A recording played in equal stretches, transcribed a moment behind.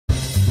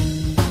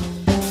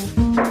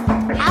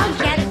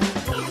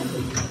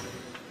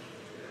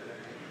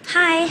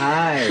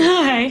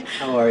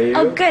How are you?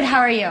 Oh, good. How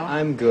are you?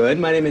 I'm good.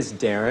 My name is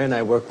Darren.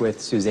 I work with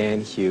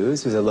Suzanne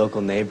Hughes, who's a local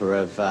neighbor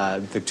of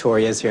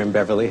Victoria's here in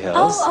Beverly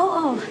Hills.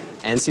 Oh.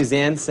 And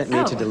Suzanne sent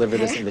me to deliver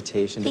this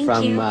invitation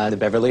from the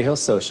Beverly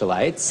Hills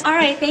Socialites. All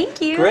right, thank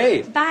you.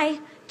 Great. Bye.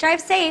 Drive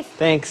safe.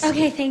 Thanks.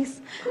 Okay,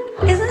 thanks.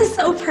 Isn't this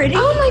so pretty?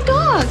 Oh my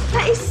God,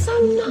 that is so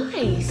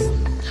nice.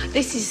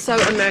 This is so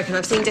American.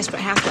 I've seen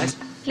Desperate Housewives.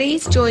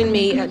 Please join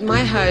me at my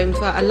home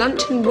for a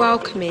luncheon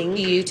welcoming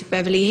you to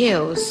Beverly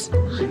Hills.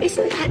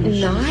 Isn't that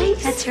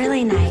nice? That's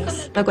really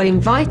nice. I got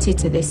invited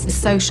to this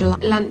social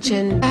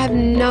luncheon. I have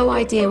no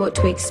idea what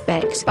to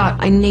expect, but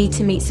I need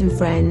to meet some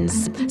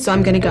friends, so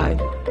I'm going to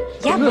go.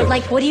 Yeah, but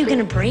like, what are you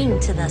gonna bring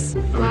to this?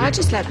 Well, I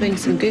just like bring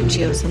some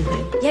Gucci or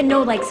something. Yeah,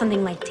 no, like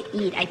something like to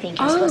eat. I think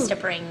you're supposed to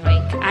bring.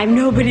 Like, I'm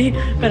nobody,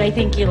 but I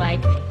think you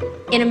like.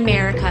 In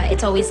America,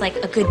 it's always like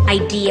a good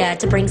idea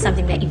to bring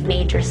something that you've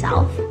made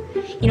yourself.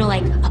 You know,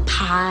 like a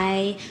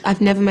pie.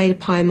 I've never made a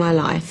pie in my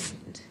life.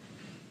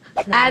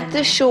 Add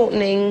the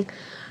shortening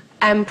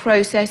and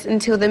process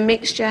until the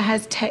mixture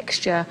has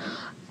texture.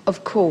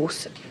 Of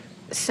course,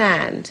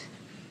 sand.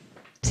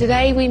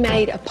 Today we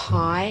made a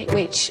pie,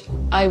 which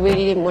I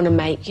really didn't want to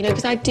make, you know,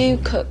 because I do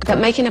cook. But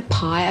making a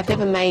pie, I've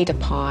never made a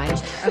pie.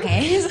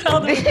 Okay, is it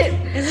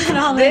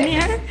all in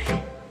here?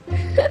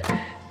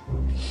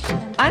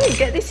 I didn't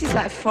get this. Is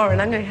like foreign.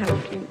 I'm going to have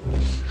a few.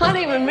 I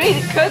didn't even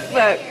read a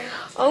cookbook.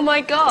 Oh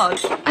my God.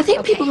 I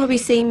think people probably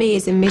see me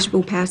as a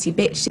miserable, pouty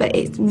bitch, but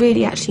it's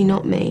really actually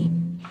not me.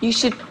 You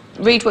should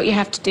read what you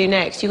have to do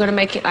next. You've got to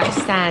make it like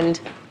sand.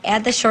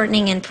 Add the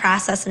shortening and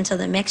process until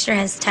the mixture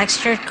has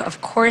texture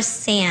of coarse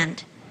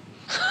sand.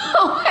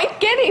 Oh, I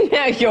get it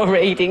now. You're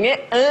reading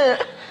it.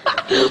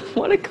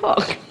 What a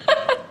cock.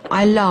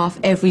 I laugh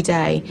every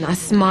day. I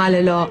smile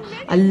a lot.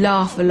 I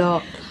laugh a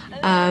lot.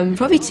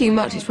 Probably too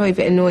much. It's probably a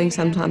bit annoying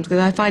sometimes because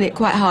I find it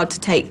quite hard to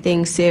take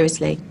things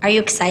seriously. Are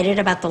you excited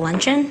about the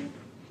luncheon?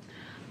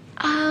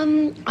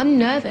 I'm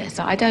nervous.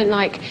 I don't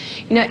like,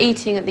 you know,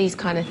 eating at these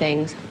kind of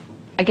things.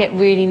 I get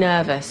really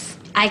nervous.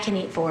 I can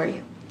eat for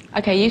you.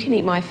 Okay, you can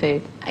eat my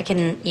food. I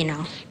can, you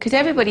know. Because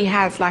everybody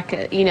has like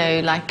a, you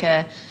know, like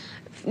a,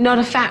 not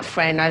a fat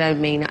friend, I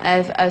don't mean,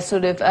 a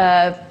sort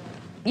of,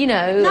 you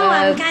know. No,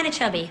 I'm kind of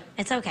chubby.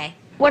 It's okay.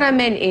 What I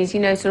meant is, you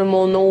know, sort of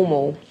more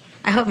normal.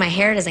 I hope my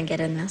hair doesn't get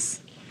in this.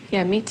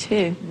 Yeah, me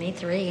too. Me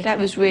too. That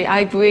was really,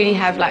 I really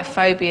have like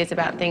phobias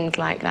about things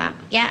like that.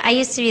 Yeah, I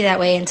used to be that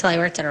way until I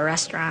worked at a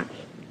restaurant.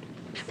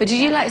 But did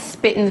you like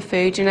spit in the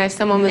food? You know, if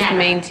someone was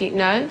mean to you?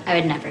 No? I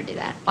would never do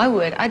that. I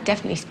would. I'd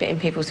definitely spit in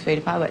people's food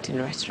if I worked in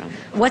a restaurant.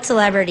 What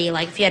celebrity,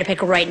 like, if you had to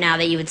pick right now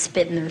that you would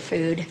spit in their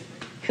food,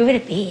 who would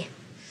it be?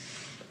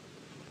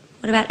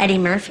 What about Eddie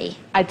Murphy?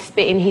 I'd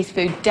spit in his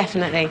food,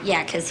 definitely.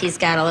 Yeah, because he's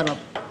got a little...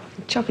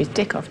 Chop his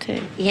dick off,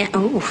 too. Yeah,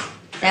 ooh,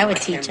 that would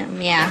teach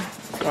him, yeah.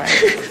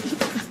 Great.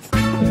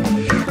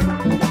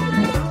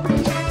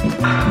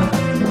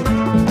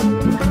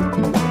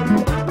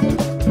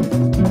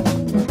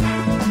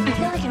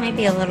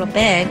 Be a little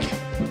big.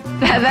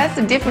 That's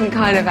a different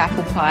kind of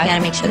apple pie. You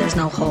gotta make sure there's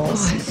no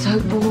holes. Oh, it's so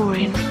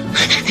boring.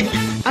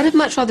 I'd have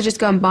much rather just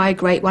go and buy a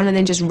great one and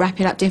then just wrap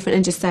it up different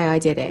and just say I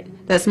did it.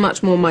 That's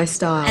much more my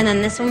style. And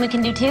then this one we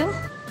can do too?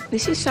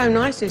 This is so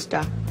nice,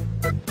 sister.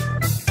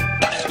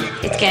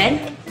 It's good?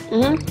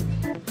 Mm-hmm.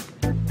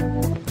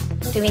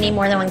 Do we need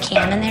more than one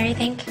can in there, you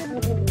think?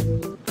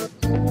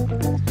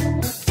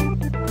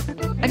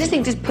 I just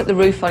think just put the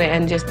roof on it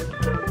and just...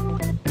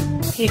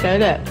 Here you go,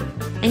 look.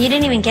 And you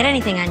didn't even get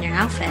anything on your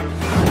outfit.